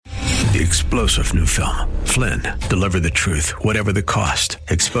The explosive new film, Flynn, deliver the truth, whatever the cost,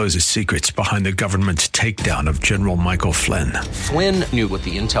 exposes secrets behind the government's takedown of General Michael Flynn. Flynn knew what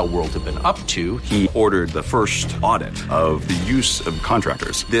the intel world had been up to. He ordered the first audit of the use of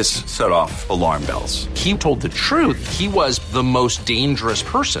contractors. This set off alarm bells. He told the truth. He was the most dangerous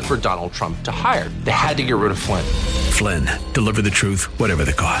person for Donald Trump to hire. They had to get rid of Flynn. Flynn, deliver the truth, whatever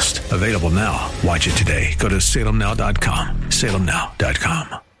the cost. Available now. Watch it today. Go to salemnow.com.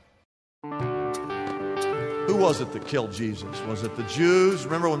 salemnow.com. Who was it that killed Jesus? Was it the Jews?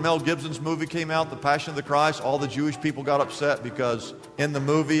 Remember when Mel Gibson's movie came out, The Passion of the Christ? All the Jewish people got upset because in the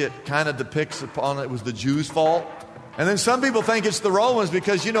movie it kind of depicts upon it was the Jews' fault. And then some people think it's the Romans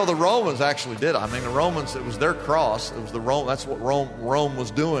because, you know, the Romans actually did. I mean, the Romans, it was their cross. It was the Rome. That's what Rome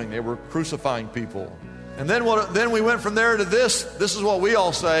was doing. They were crucifying people. And then we went from there to this. This is what we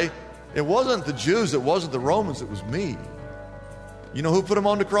all say. It wasn't the Jews. It wasn't the Romans. It was me. You know who put him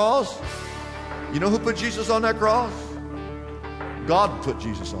on the cross? You know who put Jesus on that cross? God put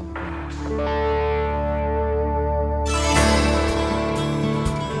Jesus on the cross.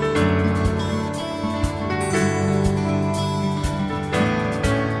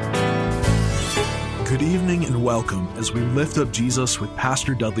 Good evening and welcome as we lift up Jesus with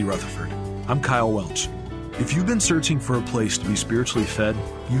Pastor Dudley Rutherford. I'm Kyle Welch. If you've been searching for a place to be spiritually fed,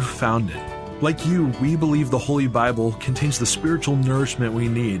 you've found it. Like you, we believe the Holy Bible contains the spiritual nourishment we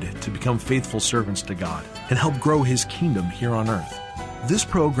need to become faithful servants to God and help grow His kingdom here on earth. This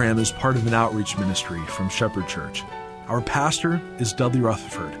program is part of an outreach ministry from Shepherd Church. Our pastor is Dudley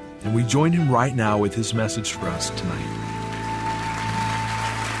Rutherford, and we join him right now with his message for us tonight.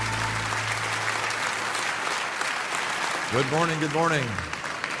 Good morning, good morning.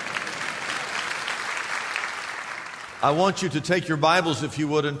 I want you to take your Bibles, if you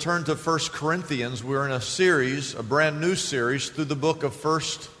would, and turn to 1 Corinthians. We're in a series, a brand new series, through the book of 1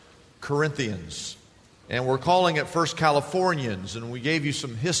 Corinthians. And we're calling it 1 Californians. And we gave you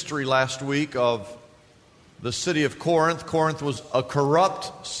some history last week of the city of Corinth. Corinth was a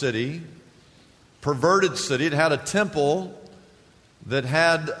corrupt city, perverted city. It had a temple that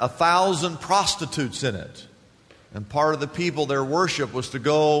had 1,000 prostitutes in it. And part of the people, their worship was to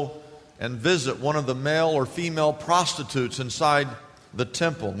go and visit one of the male or female prostitutes inside the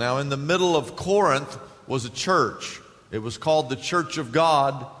temple. Now, in the middle of Corinth was a church. It was called the Church of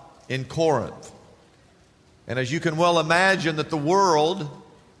God in Corinth. And as you can well imagine, that the world,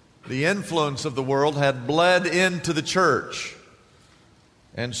 the influence of the world, had bled into the church.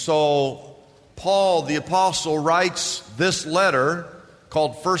 And so Paul, the apostle, writes this letter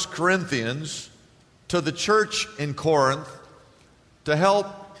called 1 Corinthians to the church in Corinth to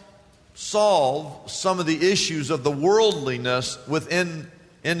help solve some of the issues of the worldliness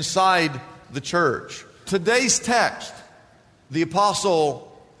inside the church. Today's text, the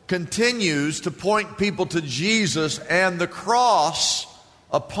apostle continues to point people to Jesus and the cross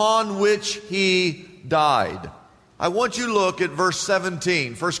upon which He died. I want you to look at verse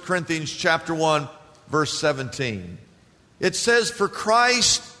 17, 1 Corinthians chapter 1, verse 17. It says, "For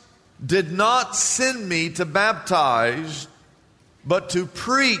Christ did not send me to baptize, but to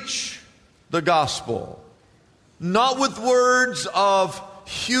preach the gospel, not with words of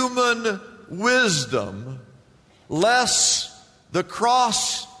human wisdom, lest the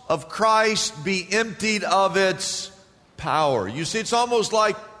cross of Christ be emptied of its power." You see, it's almost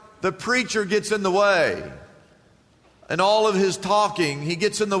like the preacher gets in the way. And all of his talking, he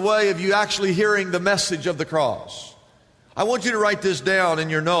gets in the way of you actually hearing the message of the cross. I want you to write this down in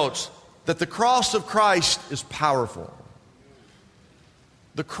your notes, that the cross of Christ is powerful.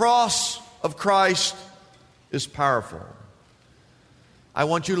 The cross of Christ is powerful. I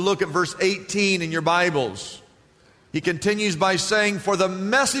want you to look at verse 18 in your Bibles. He continues by saying, "For the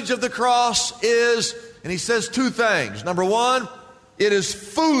message of the cross is," and he says two things. Number one, it is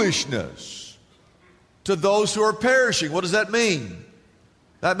foolishness to those who are perishing. What does that mean?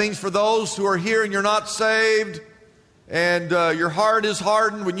 That means for those who are here and you're not saved, and your heart is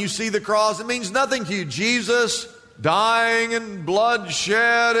hardened when you see the cross, it means nothing to you. Jesus dying and blood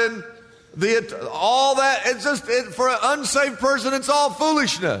shed and all that, it's just, for an unsaved person, it's all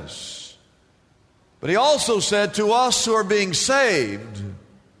foolishness. But he also said to us who are being saved,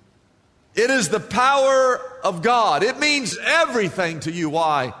 it is the power of God. It means everything to you.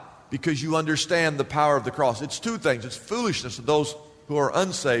 Why? Because you understand the power of the cross. It's two things. It's foolishness to those who are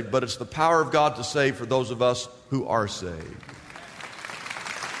unsaved, but it's the power of God to save for those of us who are saved.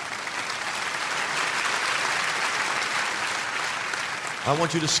 I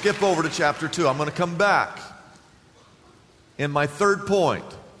want you to skip over to chapter 2. I'm going to come back in my third point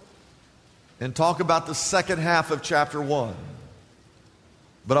and talk about the second half of chapter 1.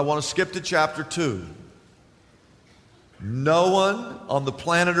 But I want to skip to chapter 2. No one on the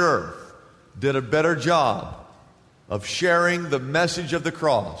planet Earth did a better job of sharing the message of the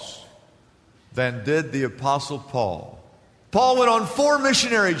cross than did the Apostle Paul. Paul went on 4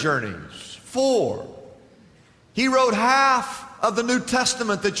 missionary journeys. 4. He wrote half of the New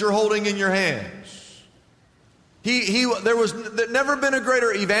Testament that you're holding in your hands. There was never been a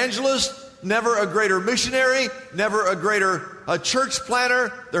greater evangelist, never a greater missionary, never a greater church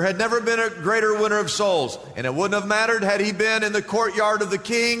planter. There had never been a greater winner of souls. And it wouldn't have mattered had he been in the courtyard of the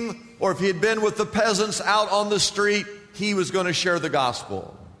king or if he had been with the peasants out on the street. He was going to share the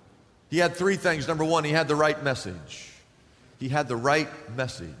gospel. He had 3 things. Number 1, he had the right message. He had the right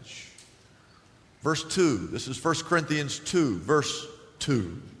message. Verse 2, this is 1 Corinthians 2, verse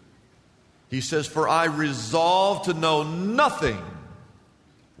 2. He says, "For I resolved to know nothing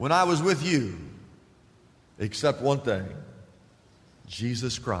when I was with you except one thing,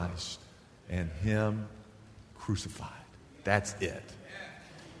 Jesus Christ and Him crucified." That's it.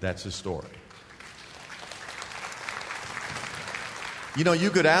 That's his story. You know, you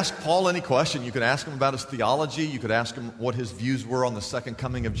could ask Paul any question. You could ask him about his theology. You could ask him what his views were on the second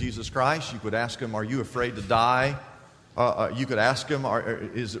coming of Jesus Christ. You could ask him, are you afraid to die? You could ask him,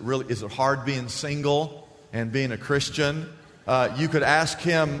 is it hard being single and being a Christian? You could ask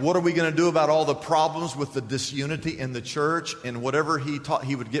him, what are we going to do about all the problems with the disunity in the church? And whatever he taught,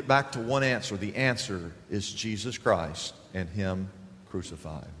 he would get back to one answer. The answer is Jesus Christ and Him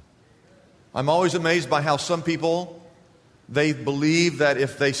crucified. I'm always amazed by how some people, they believe that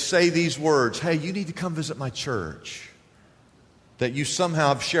if they say these words, hey, you need to come visit my church, that you somehow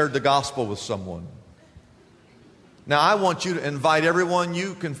have shared the gospel with someone. Now, I want you to invite everyone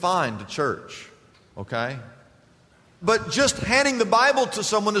you can find to church, okay? But just handing the Bible to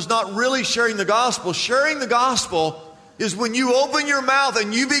someone is not really sharing the gospel. Sharing the gospel is when you open your mouth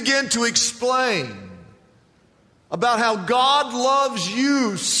and you begin to explain about how God loves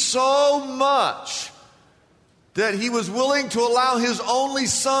you so much that He was willing to allow His only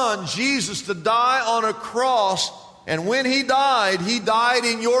Son, Jesus, to die on a cross. And when He died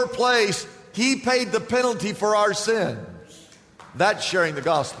in your place. He paid the penalty for our sins. That's sharing the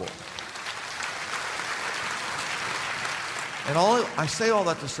gospel. And I say all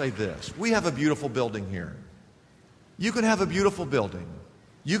that to say this. We have a beautiful building here. You can have a beautiful building.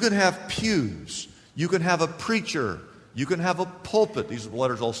 You can have pews. You can have a preacher. You can have a pulpit. These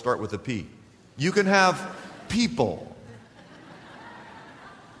letters all start with a P. You can have people.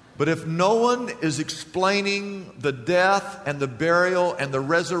 But if no one is explaining the death and the burial and the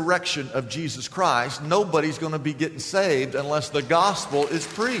resurrection of Jesus Christ, nobody's going to be getting saved unless the gospel is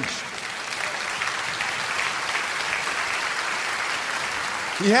preached.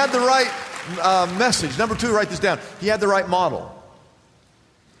 He had the right message. Number 2, write this down. He had the right model.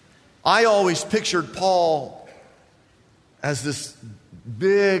 I always pictured Paul as this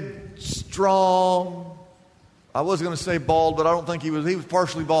big, strong, I was going to say bald, but I don't think he was. He was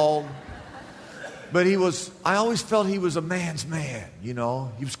partially bald. But I always felt he was a man's man, you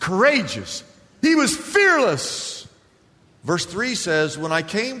know. He was courageous. He was fearless. Verse 3 says, when I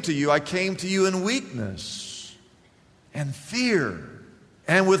came to you in weakness and fear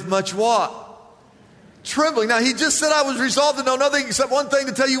and with much what? Trembling. Now, he just said I was resolved to know nothing except one thing,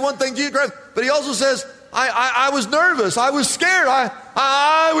 to tell you one thing, Jesus Christ. But he also says, I was nervous. I was scared.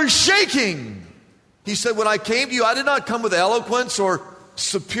 I was shaking. He said, when I came to you, I did not come with eloquence or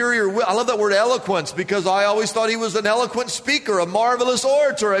superior wit. I love that word eloquence because I always thought he was an eloquent speaker, a marvelous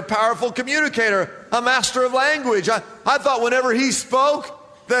orator, a powerful communicator, a master of language. I thought whenever he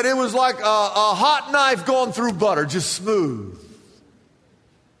spoke that it was like a hot knife going through butter, just smooth.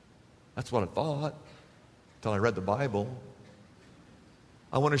 That's what I thought until I read the Bible.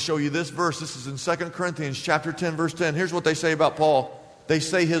 I want to show you this verse. This is in 2 Corinthians chapter 10, verse 10. Here's what they say about Paul. They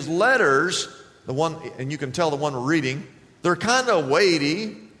say his letters, the one, and you can tell the one we're reading, they're kind of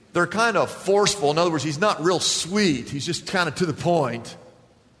weighty. They're kind of forceful. In other words, he's not real sweet. He's just kind of to the point.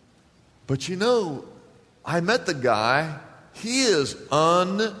 But you know, I met the guy. He is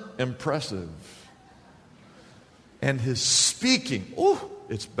unimpressive. And his speaking,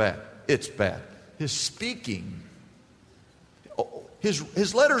 it's bad. It's bad. His speaking,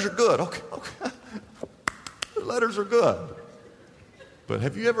 his letters are good. Okay. The letters are good. But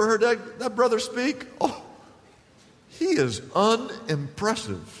have you ever heard that brother speak? He is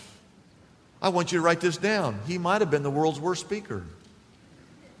unimpressive. I want you to write this down. He might have been the world's worst speaker.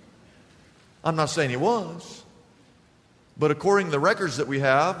 I'm not saying he was. But according to the records that we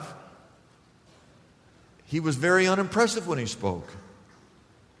have, he was very unimpressive when he spoke.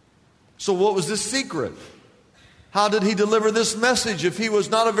 So what was this secret? How did he deliver this message if he was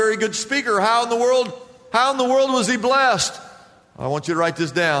not a very good speaker? How in the world was he blessed? I want you to write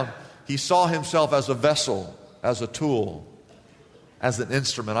this down. He saw himself as a vessel, as a tool, as an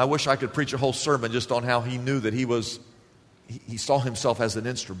instrument. I wish I could preach a whole sermon just on how he knew that he saw himself as an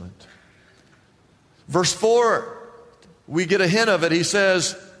instrument. Verse 4, we get a hint of it. He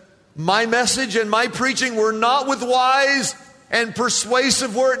says, my message and my preaching were not with wise and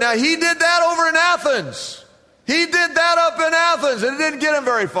persuasive words. Now, he did that over in Athens. He did that up in Athens, and it didn't get him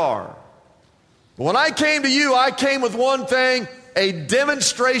very far. But when I came to you, I came with one thing, a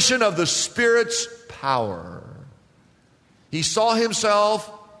demonstration of the Spirit's power. He saw himself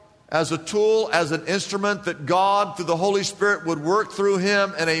as a tool, as an instrument that God, through the Holy Spirit, would work through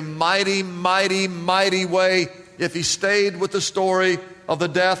him in a mighty, mighty, mighty way if he stayed with the story of the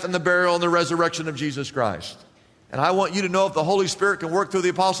death and the burial and the resurrection of Jesus Christ. And I want you to know if the Holy Spirit can work through the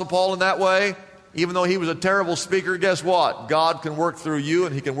Apostle Paul in that way, even though he was a terrible speaker, guess what? God can work through you,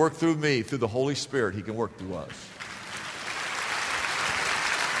 and he can work through me. Through the Holy Spirit, he can work through us.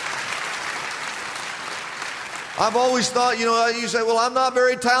 I've always thought, you say, well, I'm not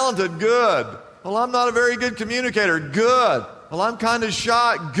very talented. Good. Well, I'm not a very good communicator. Good. Well, I'm kind of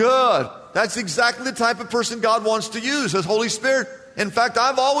shy. Good. That's exactly the type of person God wants to use, his Holy Spirit. In fact,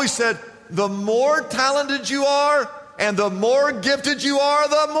 I've always said, the more talented you are and the more gifted you are,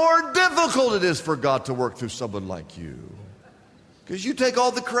 the more difficult it is for God to work through someone like you. Because you take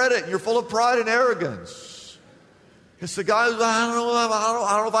all the credit and you're full of pride and arrogance. It's the guy who's, I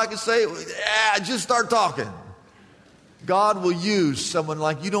don't know if I can say it. Yeah, just start talking. God will use someone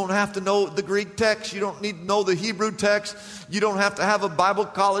like you. Don't have to know the Greek text. You don't need to know the Hebrew text. You don't have to have a Bible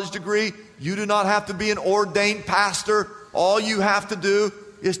college degree. You do not have to be an ordained pastor. All you have to do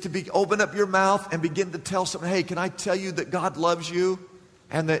is to open up your mouth and begin to tell someone, hey, can I tell you that God loves you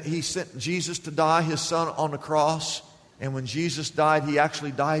and that he sent Jesus to die, his son, on the cross? And when Jesus died, he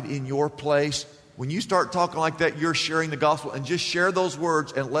actually died in your place. When you start talking like that, you're sharing the gospel. And just share those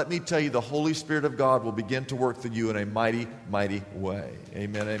words, and let me tell you, the Holy Spirit of God will begin to work through you in a mighty, mighty way.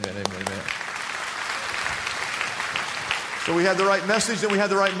 Amen, amen, amen, amen. So we had the right message, and we had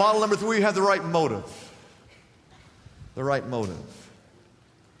the right model. Number 3, we had the right motive. The right motive.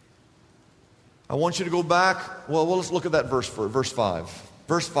 I want you to go back. Well, let's look at that verse 5.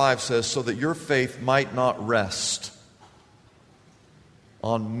 Verse 5 says, so that your faith might not rest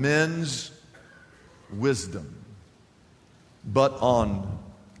on men's wisdom, but on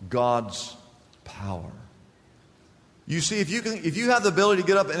God's power. You see, if you have the ability to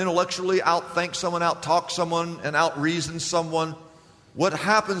get up and intellectually outthink someone, outtalk someone, and outreason someone, what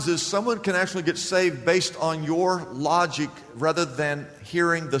happens is someone can actually get saved based on your logic rather than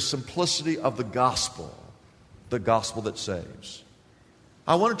hearing the simplicity of the gospel that saves.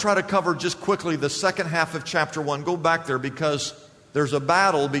 I want to try to cover just quickly the second half of chapter 1. Go back there because there's a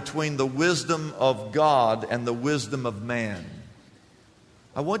battle between the wisdom of God and the wisdom of man.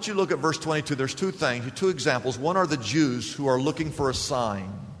 I want you to look at verse 22. There's two examples. One are the Jews who are looking for a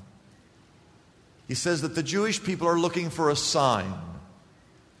sign. He says that the Jewish people are looking for a sign.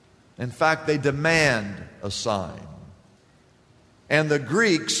 In fact, they demand a sign. And the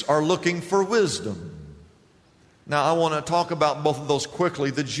Greeks are looking for wisdom. Now, I want to talk about both of those quickly.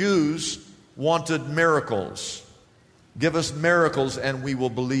 The Jews wanted miracles. Give us miracles and we will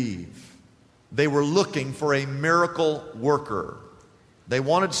believe. They were looking for a miracle worker. They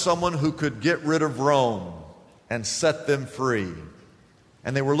wanted someone who could get rid of Rome and set them free.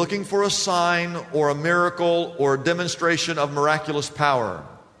 And they were looking for a sign or a miracle or a demonstration of miraculous power.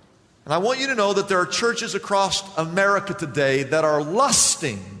 And I want you to know that there are churches across America today that are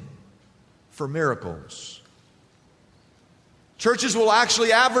lusting for miracles. Churches will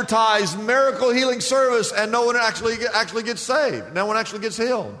actually advertise miracle healing service and no one actually gets saved. No one actually gets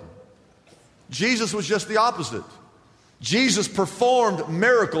healed. Jesus was just the opposite. Jesus performed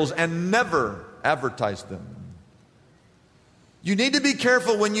miracles and never advertised them. You need to be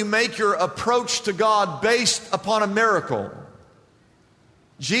careful when you make your approach to God based upon a miracle.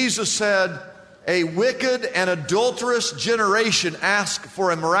 Jesus said, a wicked and adulterous generation ask for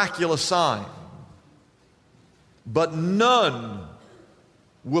a miraculous sign, but none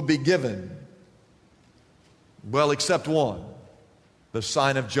will be given. Well, except one, the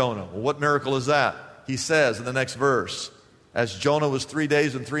sign of Jonah. Well, what miracle is that? He says in the next verse, as Jonah was 3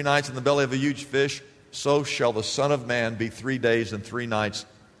 days and 3 nights in the belly of a huge fish, so shall the Son of Man be 3 days and 3 nights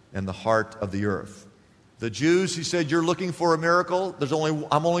in the heart of the earth. The Jews, he said, you're looking for a miracle?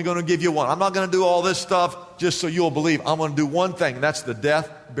 I'm only going to give you one. I'm not going to do all this stuff just so you'll believe. I'm going to do one thing, and that's the death,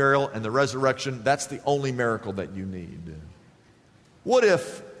 burial, and the resurrection. That's the only miracle that you need. What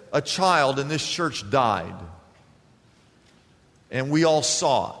if a child in this church died and we all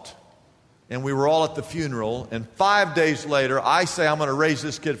saw it. And we were all at the funeral, and 5 days later, I say I'm going to raise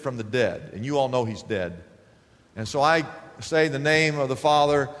this kid from the dead, and you all know he's dead. And so I say the name of the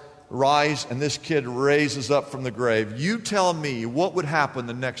Father, rise, and this kid raises up from the grave. You tell me what would happen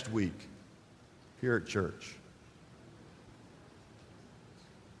the next week here at church.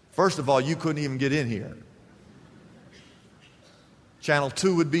 First of all, you couldn't even get in here. Channel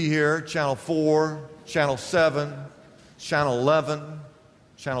 2 would be here, Channel 4, Channel 7, Channel 11,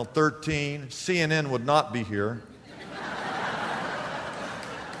 Channel 13. CNN would not be here.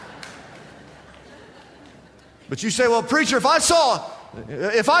 But you say, well, preacher, if I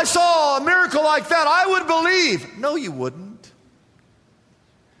saw a miracle like that, I would believe. No, you wouldn't.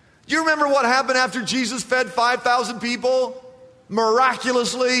 Do you remember what happened after Jesus fed 5,000 people?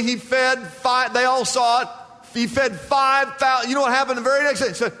 Miraculously, he fed they all saw it. He fed 5,000. You know what happened the very next day?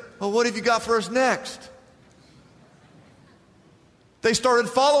 He said, well, what have you got for us next? They started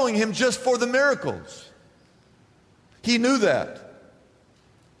following him just for the miracles. He knew that.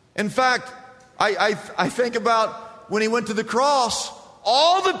 In fact, I think about when he went to the cross,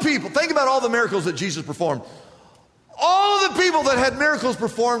 all the people, think about all the miracles that Jesus performed. All the people that had miracles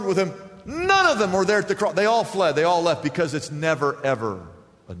performed with him, none of them were there at the cross. They all fled. They all left because it's never, ever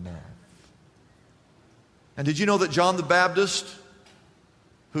enough. And did you know that John the Baptist,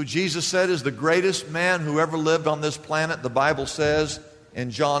 who Jesus said is the greatest man who ever lived on this planet, the Bible says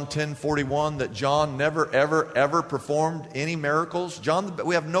in John 10:41 that John never, ever, ever performed any miracles?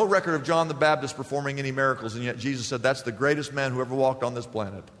 We have no record of John the Baptist performing any miracles, and yet Jesus said that's the greatest man who ever walked on this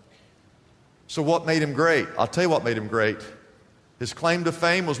planet. So what made him great? I'll tell you what made him great. His claim to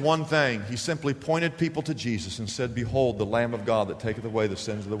fame was one thing. He simply pointed people to Jesus and said, behold, the Lamb of God that taketh away the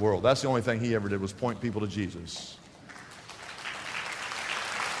sins of the world. That's the only thing he ever did, was point people to Jesus.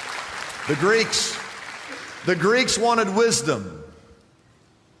 The Greeks wanted wisdom.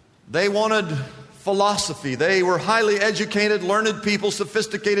 They wanted philosophy. They were highly educated, learned people,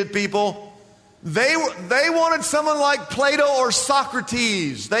 sophisticated people. They wanted someone like Plato or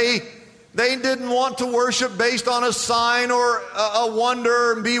Socrates. They didn't want to worship based on a sign or a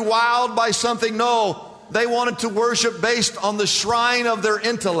wonder and be wowed by something. No, they wanted to worship based on the shrine of their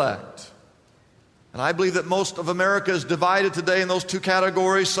intellect. And I believe that most of America is divided today in those two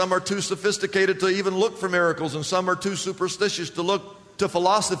categories. Some are too sophisticated to even look for miracles, and some are too superstitious to look to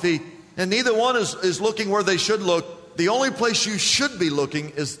philosophy. And neither one is looking where they should look. The only place you should be looking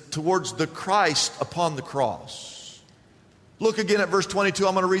is towards the Christ upon the cross. Look again at verse 22.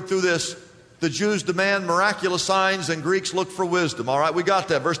 I'm going to read through this. The Jews demand miraculous signs and Greeks look for wisdom. All right, we got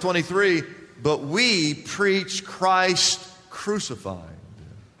that. Verse 23. But we preach Christ crucified.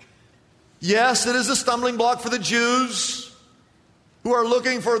 Yes, it is a stumbling block for the Jews who are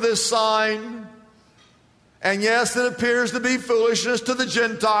looking for this sign. And yes, it appears to be foolishness to the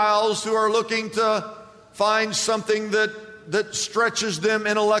Gentiles who are looking to find something that stretches them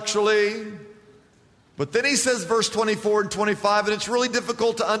intellectually. But then he says, verse 24 and 25, and it's really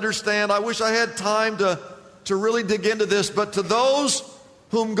difficult to understand. I wish I had time to really dig into this. But to those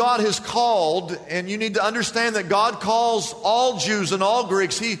whom God has called, and you need to understand that God calls all Jews and all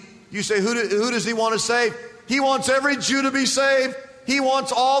Greeks. You say, who does he want to save? He wants every Jew to be saved. He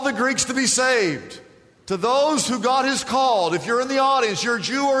wants all the Greeks to be saved. To those who God has called, if you're in the audience, you're a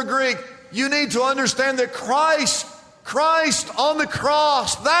Jew or a Greek, you need to understand that Christ on the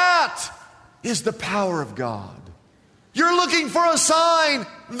cross, that is the power of God. You're looking for a sign.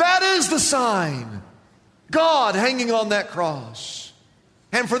 That is the sign. God hanging on that cross.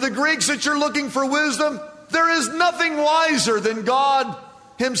 And for the Greeks that you're looking for wisdom, there is nothing wiser than God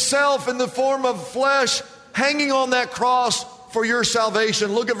himself in the form of flesh hanging on that cross for your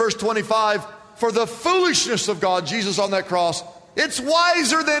salvation. Look at verse 25. For the foolishness of God, Jesus on that cross, it's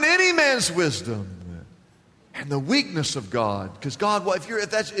wiser than any man's wisdom. And the weakness of God, because God, well,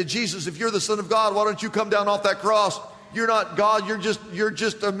 Jesus, if you're the Son of God, why don't you come down off that cross? You're not God. You're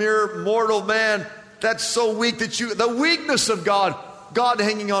just a mere mortal man. That's so weak that the weakness of God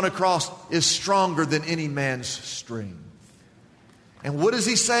hanging on a cross is stronger than any man's strength. And what is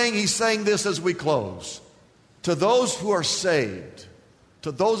he saying? He's saying this as we close. To those who are saved,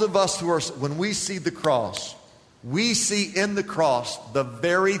 to those of us who are, when we see the cross, we see in the cross the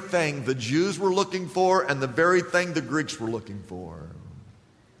very thing the Jews were looking for and the very thing the Greeks were looking for.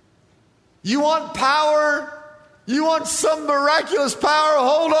 You want power? You want some miraculous power?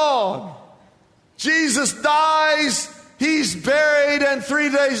 Hold on. Jesus dies, he's buried, and 3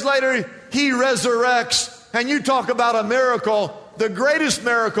 days later he resurrects. And you talk about a miracle. The greatest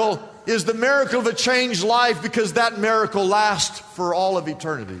miracle is the miracle of a changed life, because that miracle lasts for all of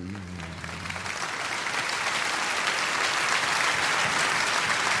eternity.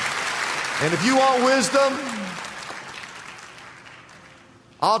 And if you want wisdom,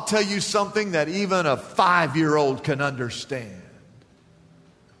 I'll tell you something that even a 5-year-old can understand.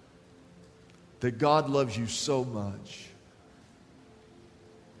 That God loves you so much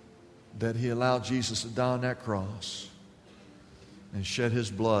that He allowed Jesus to die on that cross and shed His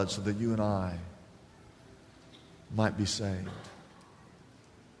blood so that you and I might be saved.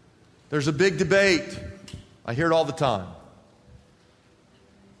 There's a big debate. I hear it all the time.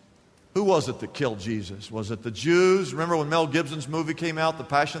 Who was it that killed Jesus? Was it the Jews? Remember when Mel Gibson's movie came out, The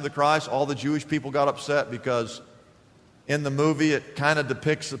Passion of the Christ? All the Jewish people got upset because in the movie it kind of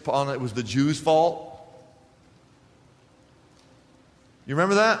depicts upon it was the Jews' fault. You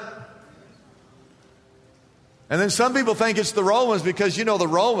remember that? And then some people think it's the Romans because, you know, the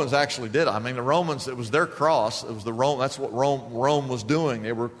Romans actually did it. I mean, the Romans, it was their cross. It was the Rome. That's what Rome was doing.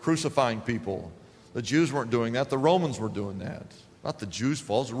 They were crucifying people. The Jews weren't doing that. The Romans were doing that. Not the Jews'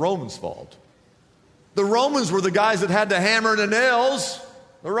 fault, it's the Romans' fault. The Romans were the guys that had the hammer and the nails.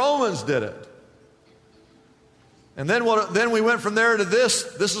 The Romans did it. And then we went from there to this.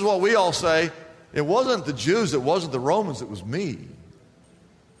 This is what we all say. It wasn't the Jews, it wasn't the Romans, it was me.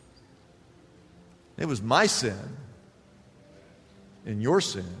 It was my sin and your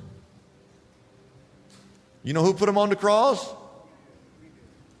sin. You know who put them on the cross?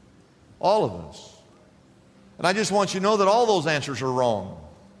 All of us. And I just want you to know that all those answers are wrong.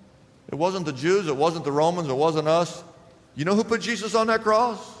 It wasn't the Jews, it wasn't the Romans, it wasn't us. You know who put Jesus on that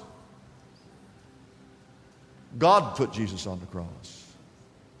cross? God put Jesus on the cross.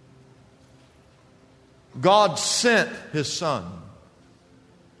 God sent His Son.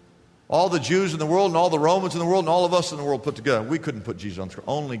 All the Jews in the world and all the Romans in the world and all of us in the world put together, we couldn't put Jesus on the cross.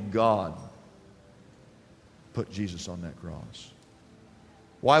 Only God put Jesus on that cross.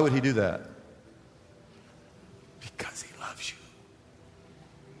 Why would He do that? Because He loves you.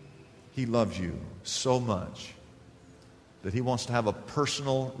 He loves you so much that He wants to have a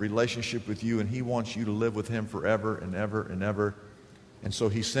personal relationship with you, and He wants you to live with Him forever and ever and ever. And so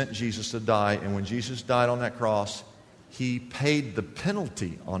He sent Jesus to die, and when Jesus died on that cross, He paid the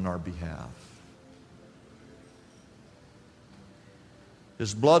penalty on our behalf.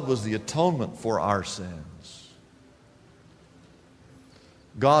 His blood was the atonement for our sins.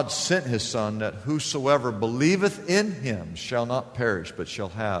 God sent His Son that whosoever believeth in Him shall not perish, but shall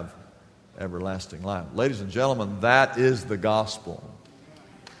have everlasting life. Ladies and gentlemen, that is the gospel.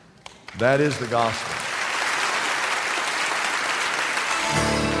 That is the gospel.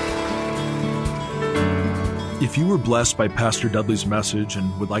 If you were blessed by Pastor Dudley's message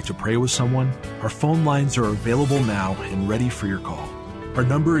and would like to pray with someone, our phone lines are available now and ready for your call. Our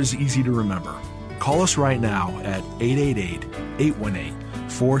number is easy to remember. Call us right now at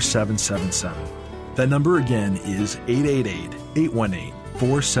 888-818-4777. That number again is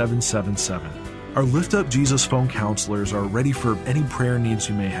 888-818-4777. Our Lift Up Jesus phone counselors are ready for any prayer needs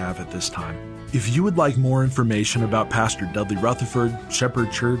you may have at this time. If you would like more information about Pastor Dudley Rutherford,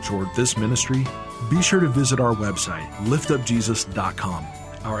 Shepherd Church, or this ministry, be sure to visit our website, liftupjesus.com.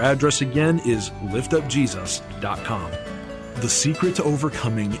 Our address again is liftupjesus.com. The secret to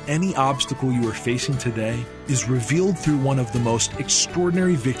overcoming any obstacle you are facing today is revealed through one of the most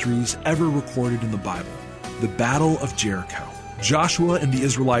extraordinary victories ever recorded in the Bible, the Battle of Jericho. Joshua and the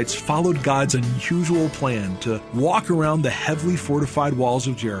Israelites followed God's unusual plan to walk around the heavily fortified walls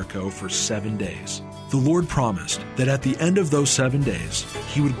of Jericho for 7 days. The Lord promised that at the end of those 7 days,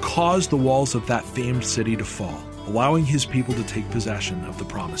 He would cause the walls of that famed city to fall, allowing His people to take possession of the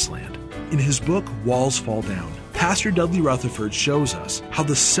Promised Land. In his book, Walls Fall Down, Pastor Dudley Rutherford shows us how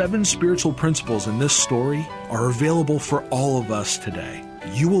the 7 spiritual principles in this story are available for all of us today.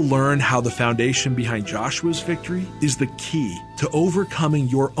 You will learn how the foundation behind Joshua's victory is the key to overcoming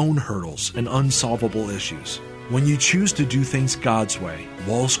your own hurdles and unsolvable issues. When you choose to do things God's way,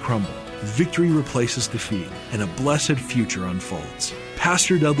 walls crumble, victory replaces defeat, and a blessed future unfolds.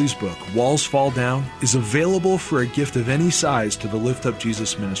 Pastor Dudley's book, Walls Fall Down, is available for a gift of any size to the Lift Up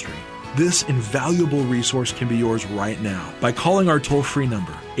Jesus ministry. This invaluable resource can be yours right now by calling our toll-free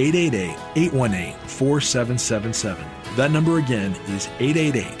number, 888-818-4777. That number again is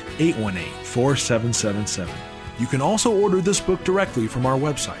 888-818-4777. You can also order this book directly from our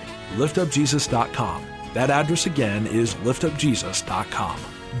website, liftupjesus.com. That address again is liftupjesus.com.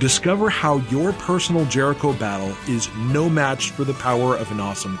 Discover how your personal Jericho battle is no match for the power of an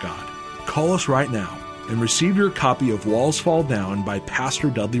awesome God. Call us right now and receive your copy of Walls Fall Down by Pastor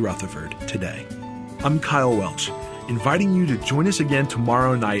Dudley Rutherford today. I'm Kyle Welch, inviting you to join us again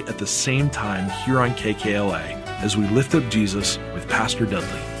tomorrow night at the same time here on KKLA as we lift up Jesus with Pastor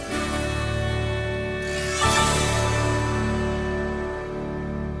Dudley.